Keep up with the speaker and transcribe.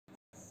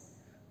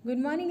Good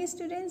morning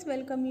students,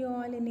 welcome you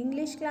all in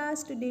English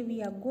class. Today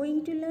we are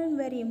going to learn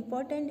very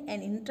important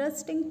and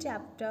interesting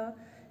chapter,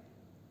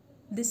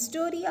 the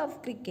story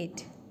of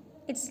cricket.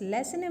 It's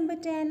lesson number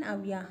 10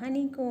 of your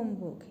Honeycomb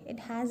book. It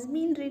has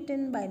been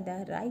written by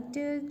the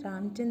writer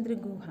Ramchandra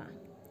Guha.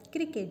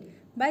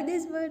 Cricket. By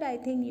this word I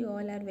think you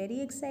all are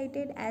very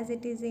excited as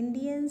it is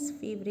Indians'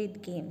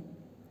 favorite game.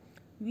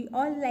 We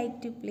all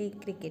like to play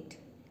cricket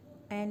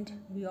and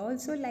we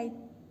also like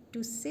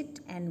to sit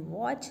and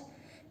watch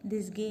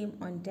this game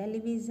on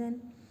television,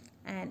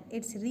 and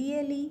it's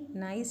really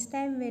nice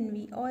time when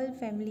we all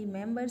family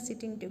members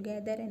sitting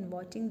together and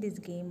watching this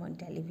game on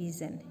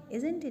television,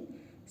 isn't it?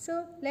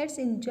 So let's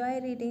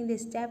enjoy reading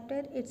this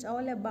chapter. It's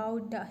all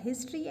about the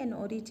history and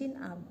origin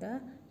of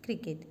the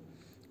cricket.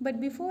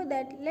 But before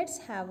that, let's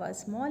have a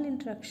small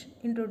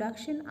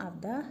introduction of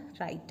the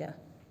writer.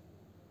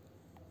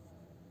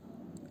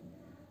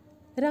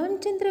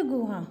 Ramchandra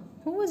Guha,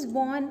 who was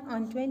born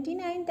on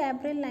 29th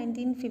April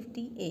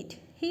 1958.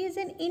 He is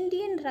an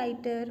Indian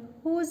writer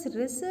whose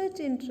research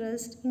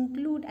interests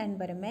include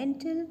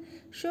environmental,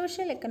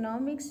 social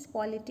economics,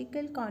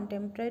 political,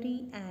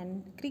 contemporary,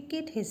 and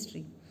cricket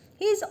history.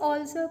 He is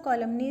also a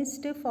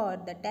columnist for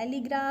The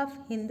Telegraph,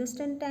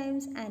 Hindustan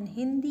Times, and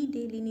Hindi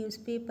daily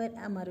newspaper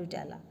Amar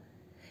Ujala.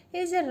 He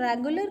is a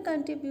regular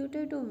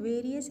contributor to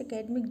various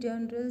academic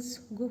journals.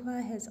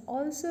 Guha has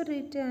also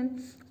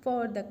written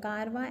for the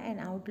Karwa and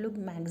Outlook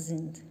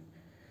magazines.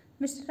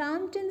 Mr.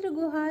 Ramchandra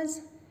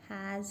Guha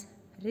has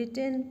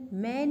written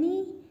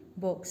many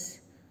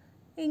books,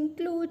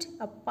 include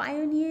a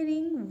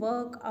pioneering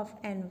work of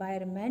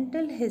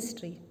environmental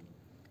history,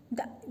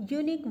 The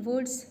Unique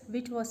Woods,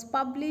 which was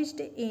published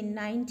in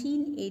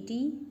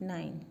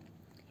 1989.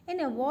 An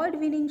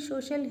award-winning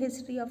social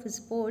history of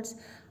sports,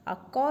 A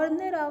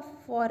Corner of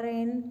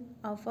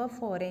a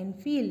Foreign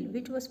Field,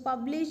 which was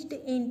published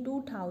in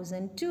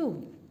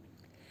 2002.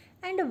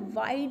 And a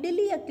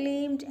widely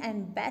acclaimed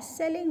and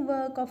best-selling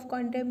work of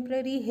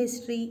contemporary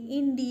history,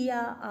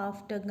 India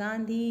After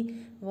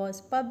Gandhi,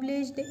 was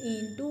published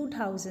in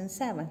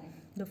 2007.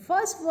 The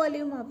first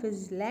volume of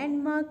his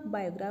landmark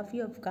biography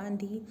of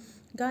Gandhi,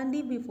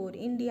 Gandhi Before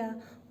India,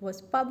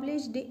 was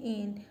published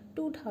in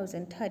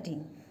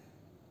 2013.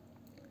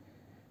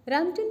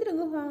 Ramchandra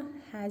Guha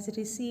has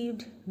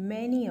received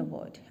many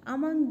awards,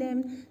 among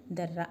them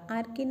the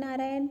R.K.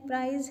 Narayan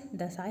Prize,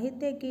 the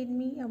Sahitya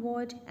Academy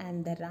Award,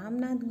 and the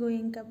Ramnath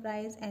Goenka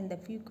Prize and the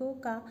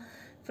Fukuoka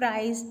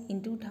Prize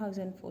in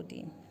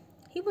 2014.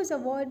 He was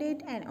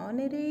awarded an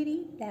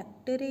honorary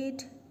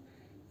doctorate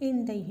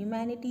in the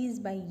humanities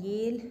by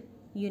Yale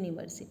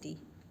University.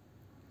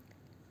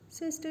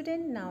 So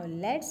student, now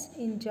let's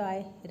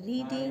enjoy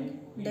reading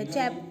the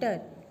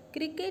chapter.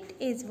 Cricket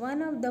is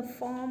one of the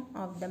form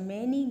of the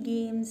many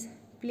games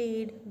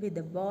played with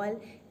the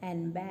ball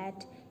and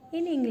bat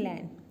in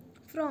England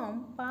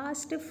from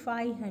past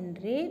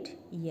 500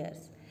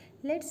 years.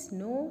 Let's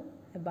know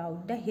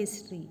about the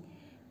history.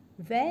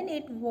 When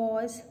it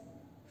was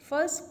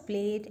first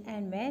played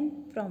and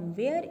from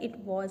where it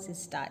was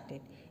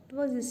started. It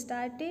was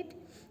started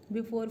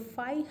before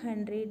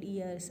 500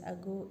 years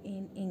ago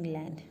in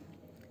England.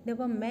 There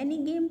were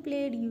many games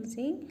played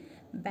using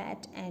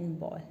bat and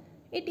ball.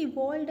 It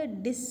evolved a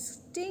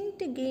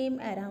distinct game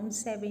around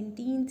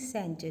 17th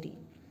century.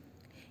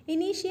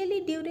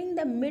 Initially, during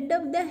the mid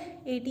of the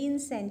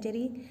 18th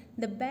century,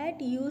 the bat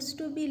used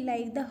to be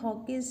like the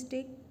hockey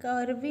stick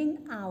curving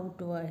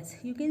outwards.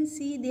 You can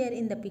see there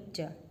in the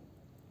picture.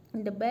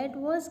 The bat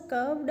was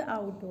curved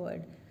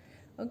outward,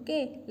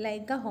 okay,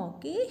 like a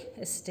hockey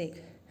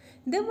stick.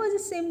 There was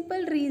a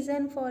simple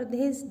reason for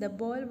this. The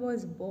ball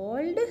was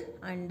bowled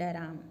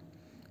underarm.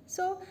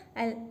 So,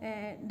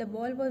 the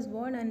ball was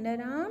bowled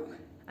underarm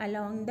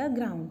along the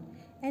ground,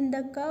 and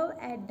the curve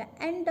at the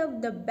end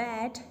of the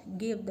bat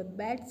gave the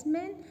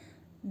batsman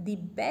the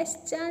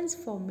best chance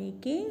for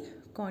making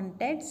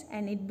contacts,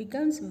 and it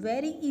becomes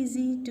very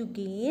easy to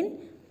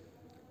gain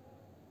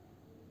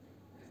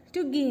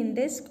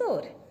the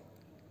score.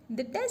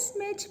 The test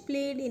match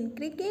played in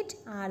cricket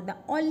are the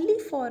only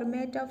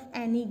format of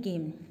any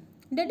game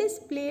that is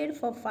played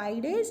for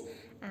 5 days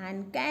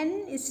and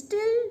can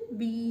still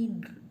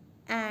be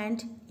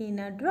and in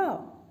a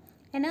draw.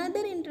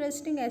 Another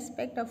interesting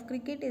aspect of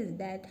cricket is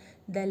that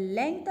the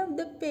length of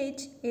the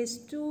pitch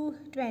is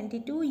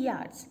 22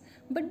 yards,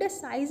 but the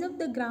size of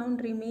the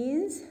ground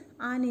remains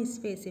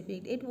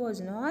unspecified. It was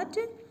not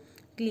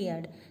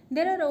cleared.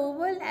 There are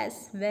oval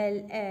as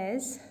well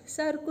as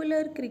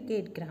circular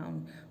cricket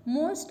ground.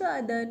 Most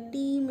other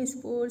team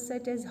sports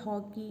such as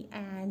hockey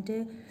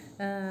and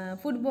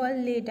football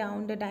lay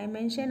down the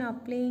dimension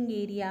of playing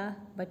area,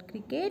 but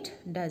cricket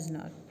does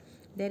not.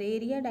 Their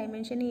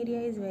dimension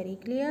area is very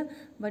clear,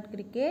 but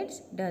cricket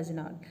does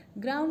not.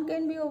 Ground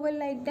can be oval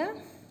like the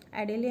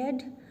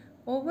Adelaide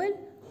Oval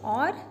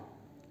or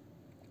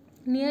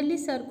nearly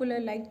circular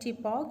like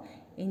Chepauk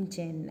in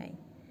Chennai.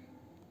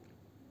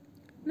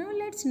 Now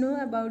let's know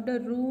about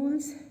the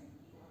rules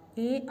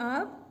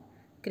of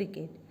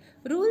cricket.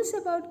 Rules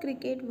about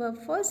cricket were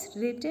first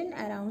written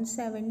around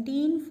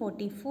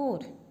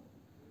 1744.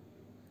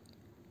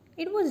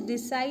 It was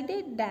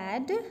decided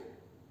that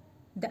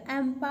the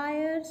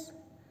empires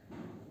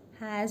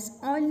has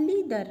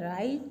only the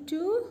right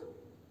to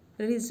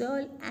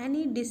resolve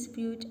any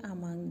dispute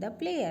among the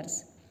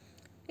players.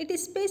 It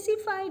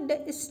specified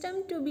the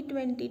stump to be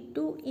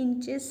 22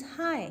 inches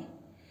high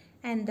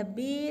and the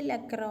bale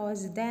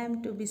across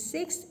them to be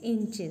 6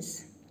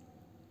 inches.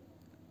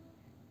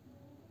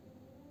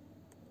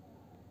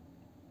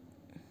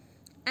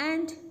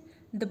 And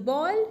the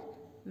ball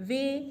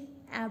weigh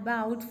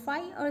about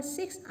 5 or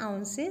 6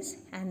 ounces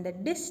and the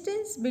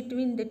distance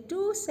between the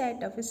two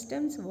set of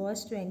stumps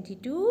was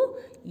 22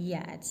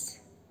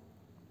 yards.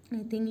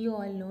 I think you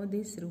all know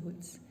these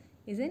rules,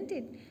 isn't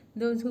it?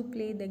 Those who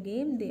play the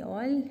game, they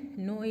all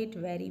know it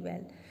very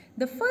well.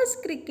 The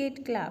first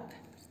cricket club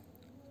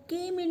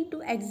came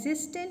into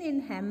existence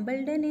in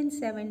Hambledon in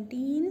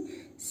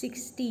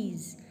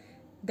 1760s.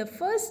 The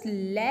first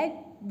leg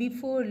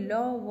before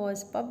law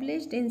was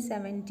published in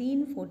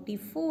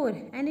 1744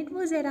 and it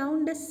was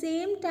around the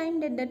same time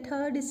that the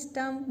third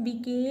stump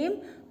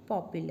became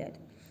popular.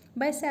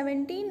 By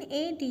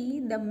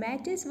 1780, the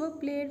matches were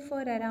played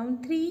for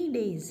around 3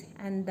 days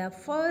and the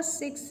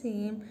first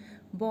 6-seam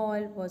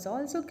ball was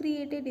also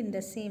created in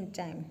the same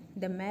time.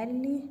 The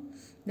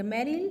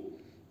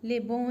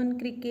Marylebone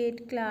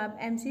Cricket Club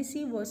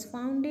MCC was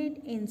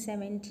founded in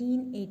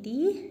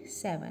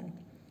 1787.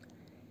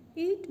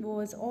 It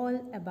was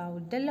all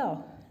about the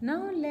law.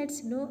 Now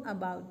let's know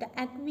about the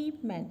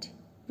equipment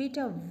which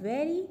are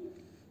very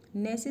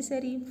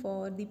necessary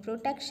for the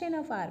protection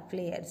of our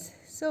players.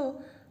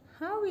 So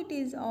how it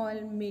is all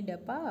made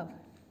up of?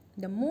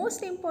 The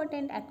most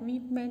important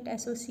equipment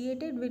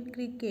associated with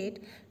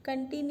cricket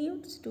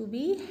continues to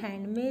be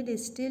handmade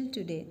still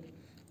today.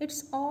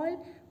 It's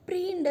all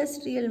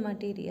pre-industrial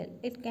material.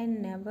 It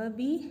can never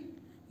be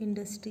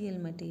industrial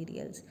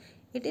materials.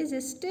 It is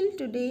still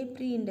today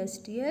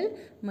pre-industrial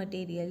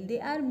material. They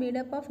are made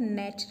up of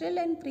natural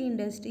and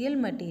pre-industrial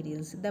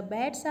materials. The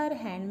bats are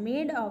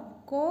handmade of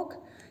cork,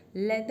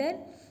 leather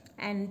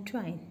and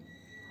twine.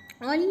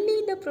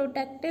 Only the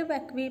protective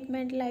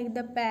equipment like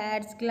the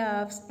pads,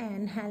 gloves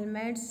and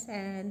helmets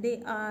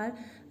they are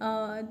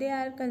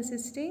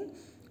consisting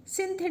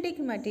synthetic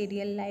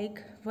material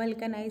like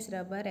vulcanized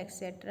rubber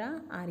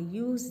etc. are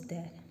used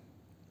there.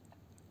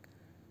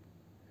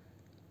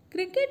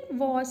 Cricket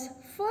was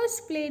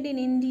first played in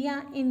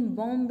India in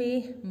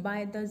Bombay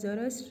by the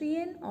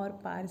Zoroastrian or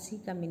Parsi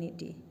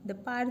community. The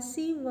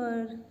Parsi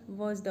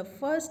was the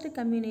first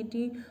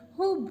community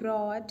who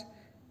brought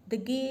the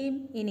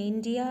game in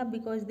India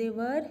because they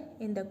were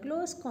in the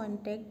close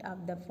contact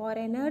of the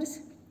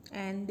foreigners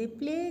and they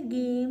play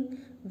game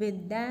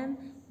with them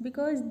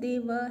because they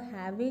were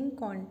having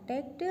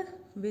contact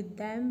with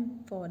them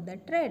for the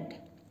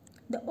trade.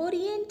 The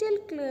Oriental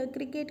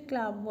Cricket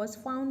Club was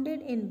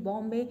founded in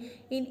Bombay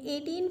in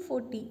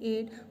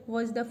 1848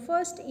 was the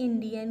first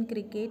Indian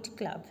cricket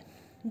club.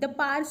 The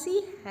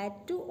Parsi had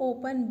to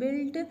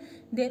build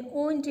their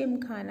own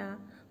gymkhana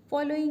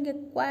following a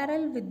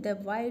quarrel with the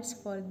whites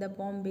for the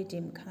Bombay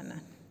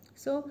gymkhana.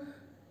 So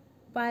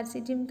Parsi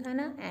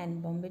gymkhana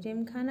and Bombay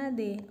gymkhana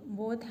they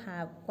both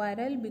have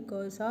quarrel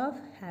because of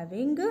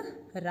having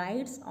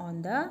rights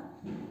on the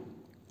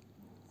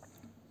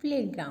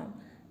playground.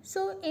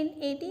 So in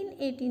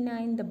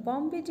 1889, the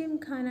Bombay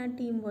Gymkhana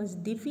team was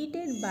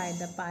defeated by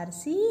the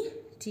Parsi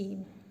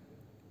team.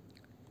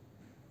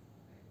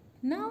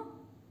 Now,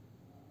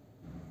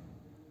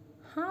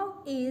 how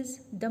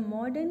is the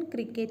modern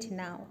cricket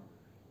now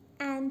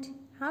and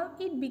how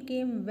it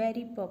became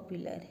very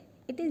popular?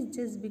 It is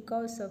just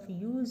because of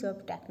use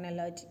of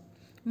technology.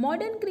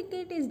 Modern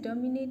cricket is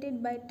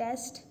dominated by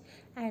test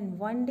and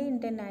one-day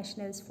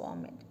internationals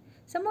format.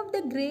 Some of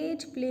the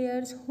great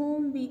players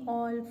whom we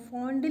all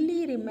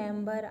fondly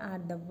remember are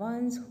the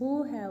ones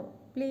who have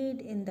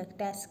played in the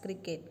Test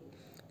cricket.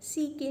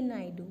 C.K.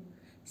 Naidu.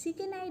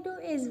 C.K. Naidu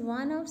is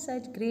one of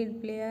such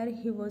great players.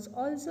 He was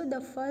also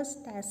the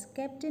first Test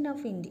captain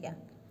of India.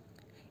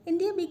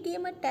 India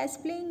became a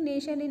Test playing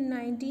nation in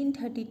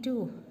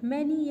 1932,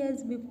 many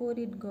years before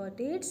it got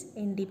its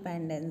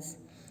independence.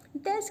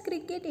 Test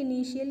cricket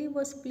initially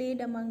was played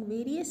among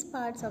various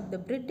parts of the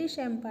British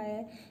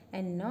Empire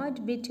and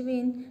not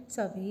between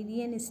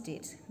sovereign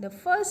states. The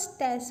first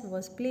test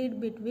was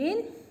played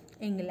between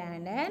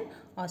England and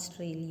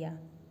Australia.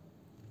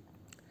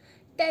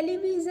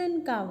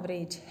 Television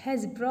coverage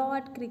has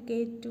brought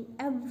cricket to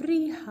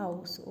every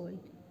household.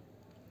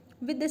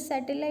 With the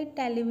satellite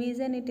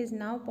television, it is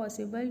now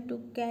possible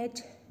to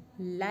catch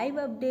live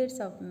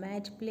updates of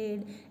match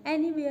played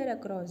anywhere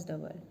across the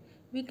world.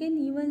 We can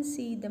even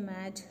see the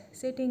match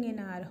sitting in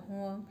our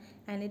home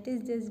and it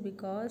is just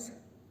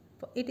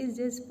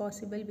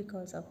possible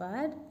because of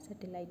our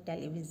satellite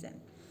television.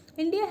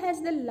 India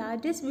has the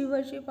largest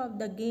viewership of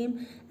the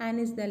game and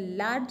is the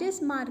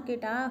largest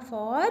market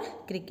for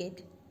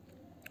cricket.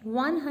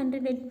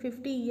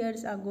 150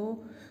 years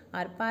ago,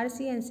 our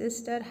Parsi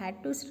ancestor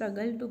had to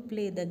struggle to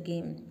play the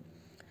game.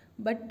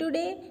 But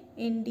today,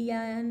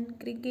 Indian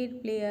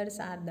cricket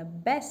players are the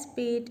best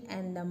paid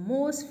and the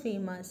most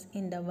famous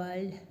in the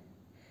world.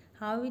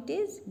 How it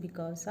is?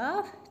 Because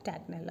of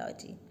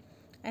technology.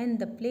 And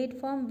the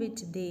platform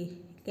which they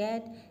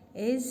get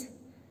is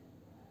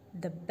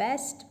the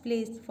best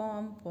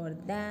platform for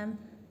them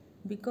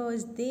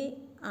because they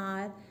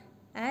are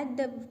at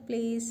the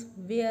place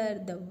where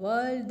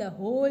the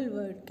whole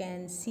world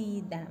can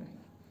see them.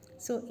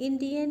 So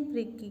Indian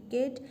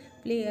cricket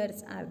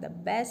players are the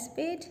best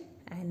paid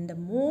and the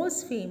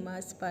most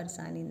famous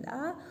person in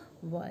the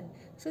world.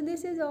 So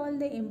this is all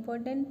the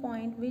important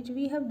point which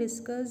we have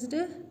discussed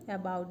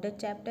about the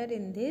chapter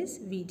in this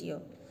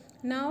video.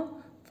 Now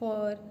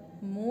for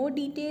more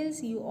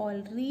details you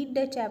all read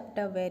the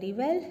chapter very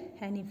well,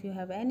 and if you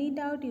have any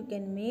doubt you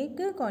can make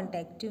a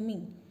contact to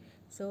me.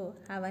 So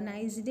have a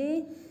nice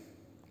day.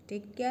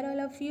 Take care all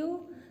of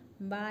you.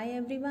 Bye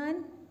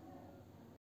everyone.